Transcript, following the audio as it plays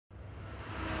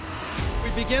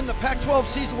begin the Pac-12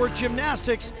 season where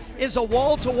gymnastics is a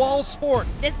wall-to-wall sport.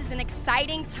 This is an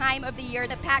exciting time of the year.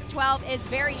 The Pac-12 is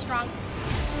very strong.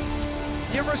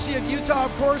 University of Utah,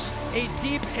 of course, a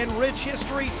deep and rich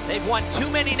history. They've won too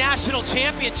many national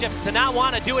championships to not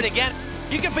want to do it again.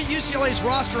 You can put UCLA's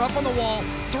roster up on the wall,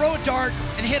 throw a dart,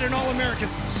 and hit an All-American.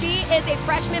 She is a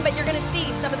freshman, but you're going to see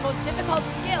some of the most difficult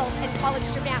skills in college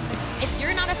gymnastics. If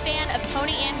you're not a fan of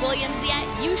Tony Ann Williams yet,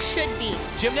 you should be.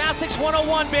 Gymnastics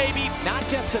 101, baby. Not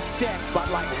just a stick, but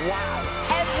like, wow.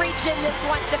 Every gymnast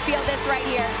wants to feel this right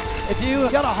here. If you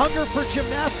got a hunger for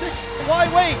gymnastics, why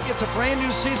wait? It's a brand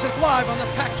new season live on the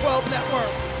Pac-12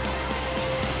 Network.